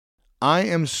I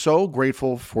am so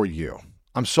grateful for you.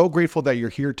 I'm so grateful that you're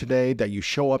here today, that you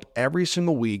show up every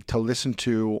single week to listen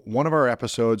to one of our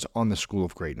episodes on the School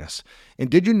of Greatness. And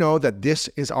did you know that this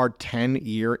is our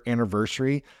 10-year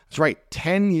anniversary? That's right,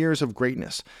 10 years of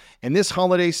greatness. And this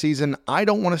holiday season, I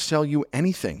don't want to sell you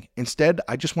anything. Instead,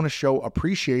 I just want to show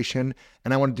appreciation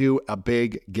and I want to do a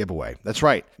big giveaway. That's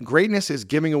right, Greatness is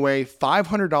giving away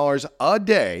 $500 a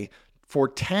day for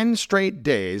 10 straight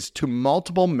days to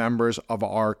multiple members of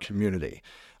our community.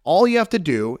 All you have to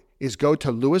do is go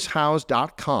to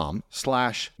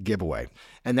lewishowes.com/giveaway.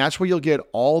 And that's where you'll get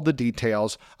all the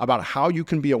details about how you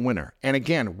can be a winner. And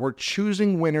again, we're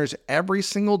choosing winners every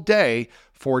single day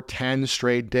for 10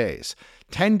 straight days.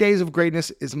 10 days of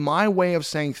greatness is my way of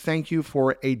saying thank you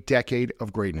for a decade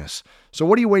of greatness. So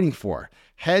what are you waiting for?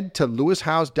 Head to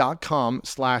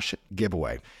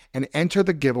lewishowes.com/giveaway and enter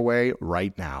the giveaway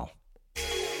right now.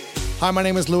 Hi, my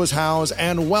name is Lewis Howes,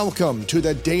 and welcome to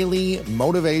the Daily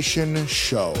Motivation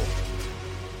Show.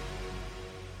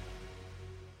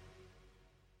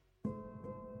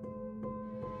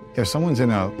 If someone's in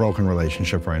a broken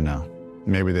relationship right now,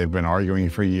 maybe they've been arguing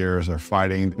for years or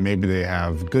fighting, maybe they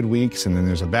have good weeks and then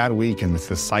there's a bad week and it's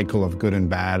this cycle of good and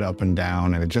bad, up and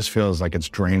down, and it just feels like it's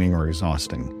draining or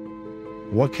exhausting.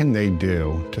 What can they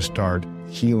do to start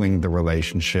healing the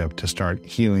relationship, to start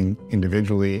healing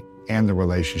individually and the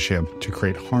relationship, to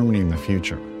create harmony in the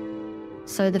future?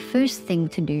 So the first thing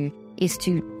to do is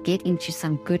to get into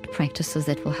some good practices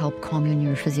that will help calm your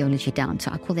neurophysiology down.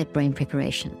 So I call that brain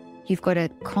preparation. You've got a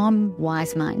calm,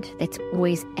 wise mind that's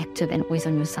always active and always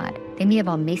on your side. Then we have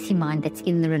our messy mind that's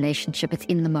in the relationship. It's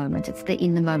in the moment. It's the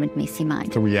in the moment messy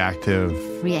mind. The reactive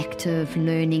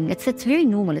learning. It's very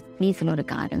normal. It needs a lot of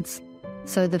guidance.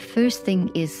 So the first thing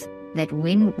is that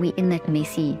when we're in that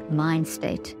messy mind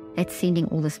state, that's sending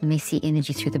all this messy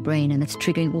energy through the brain and it's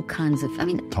triggering all kinds of,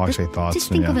 toxic thoughts. Just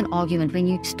think of an argument when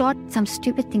you start some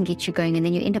stupid thing gets you going and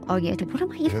then you end up arguing. What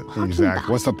am I even arguing about?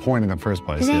 What's the point in the first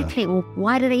place? Exactly. Well,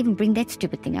 why did I even bring that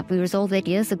stupid thing up? We resolved that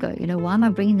years ago. Why am I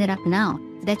bringing that up now?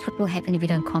 That's what will happen if you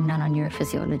don't calm down on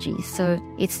neurophysiology. So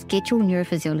it's get your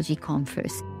neurophysiology calm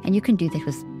first. And you can do that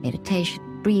with meditation,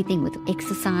 breathing, with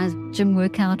exercise, gym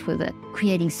workout, with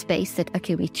creating space that,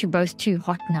 okay, we're both too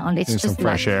hot now. Let's get just some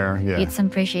fresh air. Yeah. Get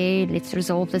some fresh air. Let's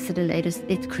resolve this at a later.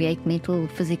 Let's create mental,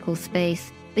 physical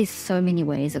space. There's so many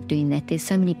ways of doing that. There's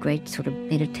so many great sort of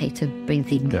meditative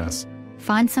breathing. Yes.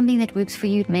 Find something that works for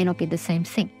you. It may not be the same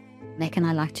thing. Mac and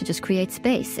I like to just create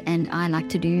space, and I like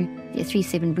to do the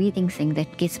 3-7 breathing thing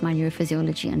that gets my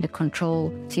neurophysiology under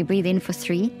control. So you breathe in for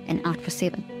 3 and out for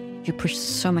 7. You push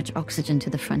so much oxygen to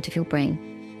the front of your brain,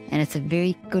 and it's a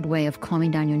very good way of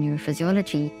calming down your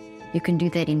neurophysiology. You can do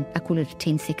that in, I call it a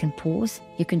 10-second pause.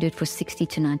 You can do it for 60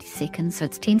 to 90 seconds. So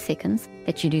it's 10 seconds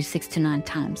that you do 6 to 9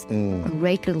 times. A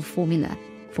great little formula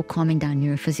for calming down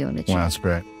neurophysiology. Wow, that's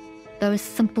great. Those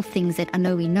simple things that I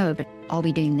know we know, but are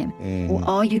we doing them? Or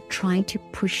are you trying to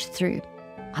push through?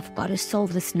 I've got to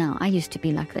solve this now. I used to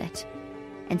be like that.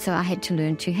 And so I had to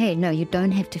learn to, hey, no, you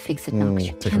don't have to fix it now.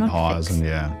 You take a pause and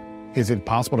Is it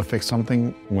possible to fix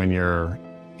something when you're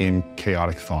in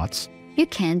chaotic thoughts? You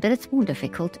can, but it's more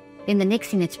difficult. Then the next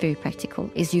thing that's very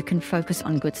practical is you can focus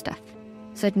on good stuff.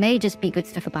 So it may just be good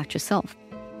stuff about yourself.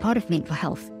 Part of mental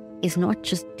health is not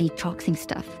just detoxing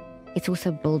stuff. It's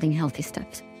also building healthy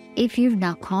stuff. If you've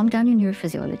now calmed down your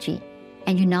neurophysiology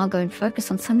and you now go and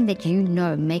focus on something that you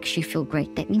know makes you feel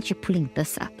great, that means you're pulling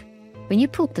this up. When you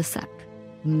pull this up,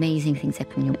 amazing things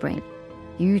happen in your brain.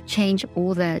 You change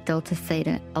all the delta,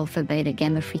 theta, alpha, beta,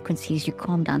 gamma frequencies. You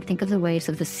calm down. Think of the waves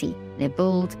of the sea. They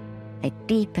build, they're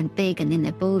deep and big, and then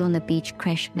they build on the beach,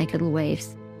 crash, make little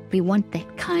waves. We want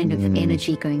that kind of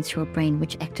energy going through our brain,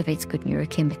 which activates good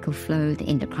neurochemical flow, the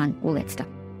endocrine, all that stuff.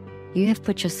 You have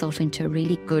put yourself into a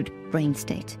really good brain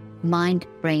state. Mind,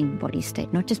 brain, body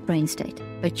state. Not just brain state,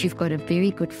 but you've got a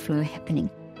very good flow happening.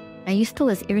 Now you're still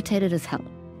as irritated as hell.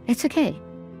 It's okay.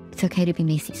 It's okay to be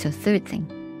messy. So third thing,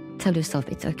 tell yourself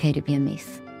it's okay to be a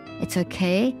mess. It's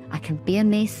okay. I can be a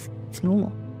mess. It's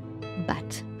normal.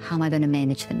 But how am I going to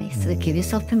manage the mess? So give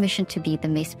yourself permission to be the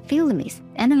mess. Feel the mess.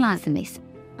 Analyze the mess.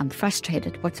 I'm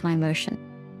frustrated. What's my emotion?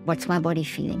 What's my body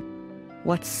feeling?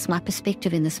 What's my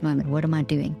perspective in this moment? What am I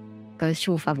doing? Go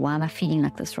through why am I feeling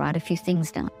like this? Write a few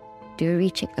things down. Do a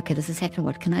recheck. Okay, this has happened.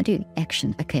 What can I do?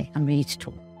 Action. Okay, I'm ready to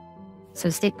talk. So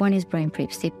step 1 is brain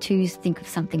prep. Step 2 is think of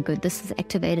something good. This has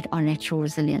activated our natural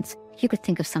resilience. You could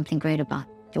think of something great about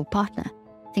your partner.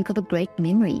 Think of a great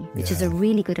memory, which is a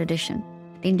really good addition.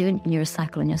 Then do a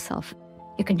neurocycle on yourself.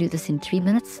 You can do this in 3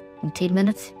 minutes, in 10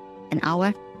 minutes, an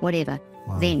hour, whatever.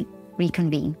 Wow. Then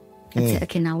reconvene and say,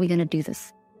 okay, now we're going to do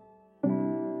this.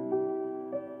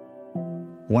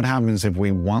 What happens if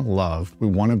we want love, we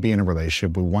want to be in a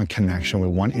relationship, we want connection, we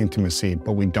want intimacy,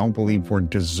 but we don't believe we're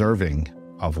deserving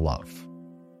of love?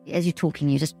 As you're talking,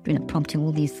 you're just prompting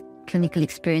all these clinical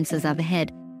experiences I've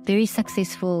had. Very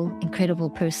successful, incredible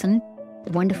person,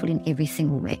 wonderful in every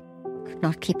single way. Could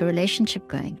not keep a relationship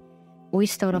going.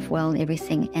 Always start off well and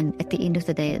everything, and at the end of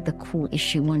the day, the core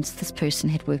issue, once this person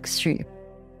had worked through,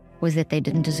 was that they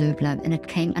didn't deserve love. And it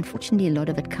came, unfortunately, a lot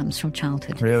of it comes from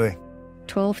childhood. Really?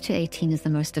 12 to 18 is the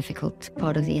most difficult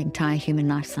part of the entire human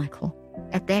life cycle.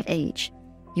 At that age,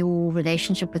 your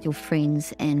relationship with your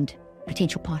friends and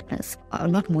potential partners are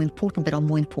not more important, but are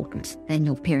more important than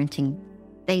your parenting.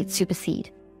 They supersede.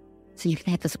 So you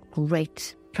can have this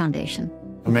great foundation.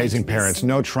 Amazing parents,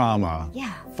 no trauma.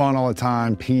 Yeah. Fun all the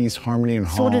time, peace, harmony, and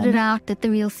home. Sorted it out, did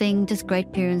the real thing, just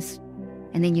great parents.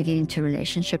 And then you get into a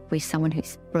relationship where someone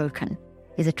who's broken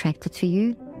is attracted to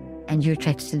you, and you're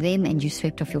attracted to them, and you're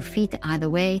swept off your feet either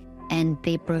way, and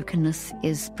their brokenness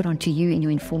is put onto you in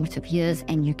your informative years,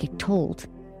 and you get told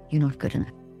you're not good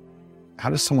enough. How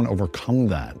does someone overcome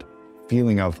that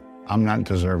feeling of, I'm not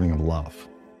deserving of love?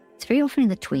 It's very often in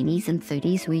the 20s and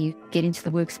 30s where you get into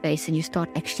the workspace and you start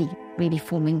actually really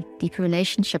forming deeper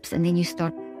relationships, and then you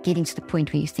start getting to the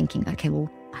point where you're thinking, okay,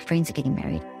 well, my friends are getting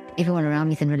married. Everyone around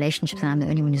me is in relationships, and I'm the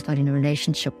only one who's not in a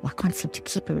relationship. I can't seem to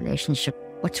keep a relationship.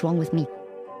 What's wrong with me?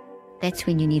 That's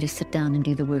when you need to sit down and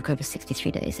do the work over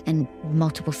 63 days and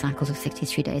multiple cycles of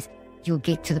 63 days. You'll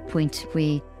get to the point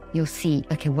where you'll see,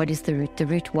 okay, what is the root? The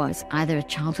root was either a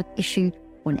childhood issue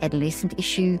or an adolescent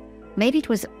issue. Maybe it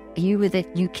was you were the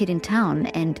new kid in town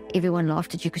and everyone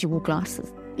laughed at you because you wore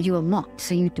glasses. You were mocked,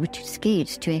 so you were too scared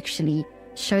to actually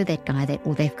show that guy that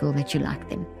or that girl that you like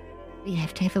them. You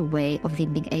have to have a way of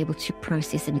them being able to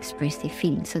process and express their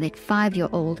feelings. So that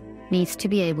 5-year-old needs to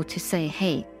be able to say,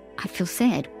 hey, I feel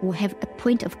sad, or have a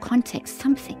point of context,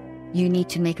 something. You need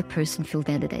to make a person feel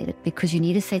validated, because you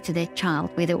need to say to that child,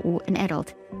 whether or an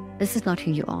adult, this is not who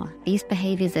you are. These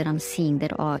behaviors that I'm seeing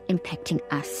that are impacting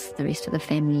us, the rest of the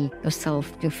family,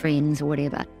 yourself, your friends, or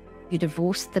whatever. You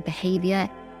divorce the behavior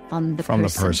from the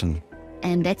person.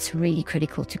 And that's really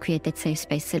critical to create that safe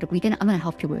space. So look, I'm going to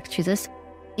help you work through this.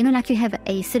 You know, like you have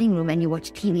a sitting room and you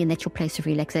watch TV and that's your place of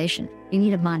relaxation. You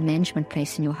need a mind management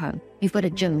place in your home. You've got a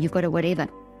gym, you've got a whatever.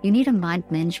 You need a mind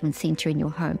management center in your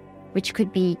home, which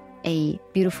could be a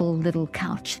beautiful little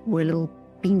couch or a little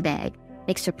beanbag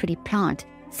next to a pretty plant,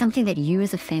 something that you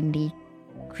as a family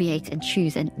create and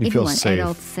choose, and you everyone, safe.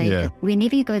 Adults, say, yeah.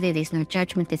 Whenever you go there, there's no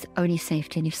judgment, there's only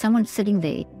safety. And if someone's sitting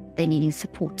there, they're needing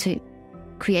support too.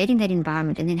 Creating that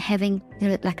environment and then having, you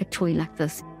know, like a toy like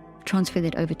this, transfer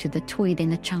that over to the toy,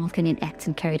 then the child can enact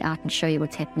and carry it out and show you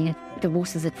what's happening. It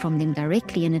divorces it from them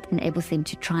directly, and it enables them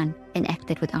to try and enact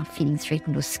that without feeling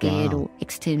threatened or scared or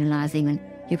externalizing. And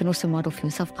you can also model for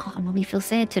yourself, oh, mommy feels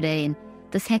sad today and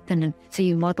this happened. And so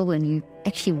you model and you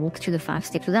actually walk through the 5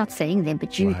 steps without saying them,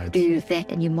 but you do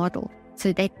that and you model.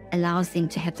 So that allows them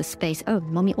to have the space. Oh,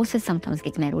 mommy also sometimes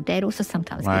gets mad, or dad also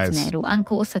sometimes gets mad, or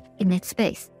uncle also, in that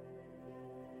space.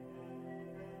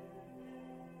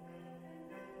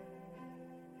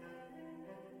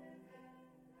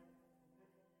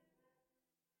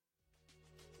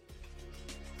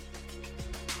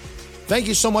 Thank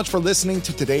you so much for listening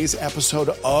to today's episode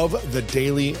of The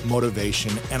Daily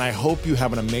Motivation, and I hope you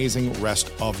have an amazing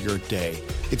rest of your day.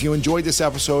 If you enjoyed this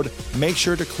episode, make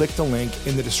sure to click the link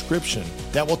in the description.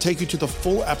 That will take you to the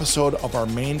full episode of our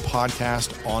main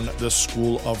podcast on the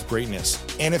School of Greatness.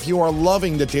 And if you are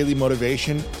loving The Daily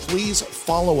Motivation, please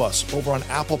follow us over on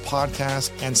Apple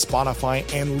Podcasts and Spotify,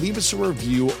 and leave us a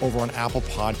review over on Apple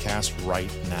Podcasts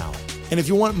right now. And if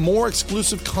you want more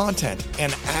exclusive content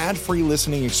and ad-free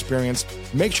listening experience,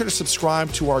 make sure to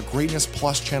subscribe to our Greatness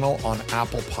Plus channel on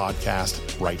Apple Podcast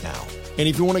right now. And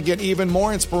if you want to get even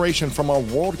more inspiration from our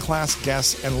world-class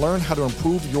guests and learn how to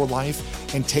improve your life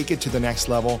and take it to the next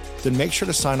level, then make sure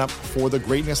to sign up for the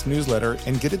Greatness newsletter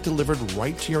and get it delivered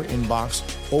right to your inbox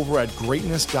over at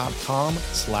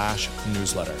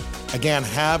greatness.com/newsletter. Again,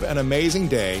 have an amazing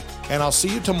day, and I'll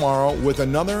see you tomorrow with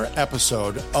another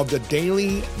episode of the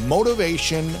Daily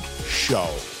Motivation Show.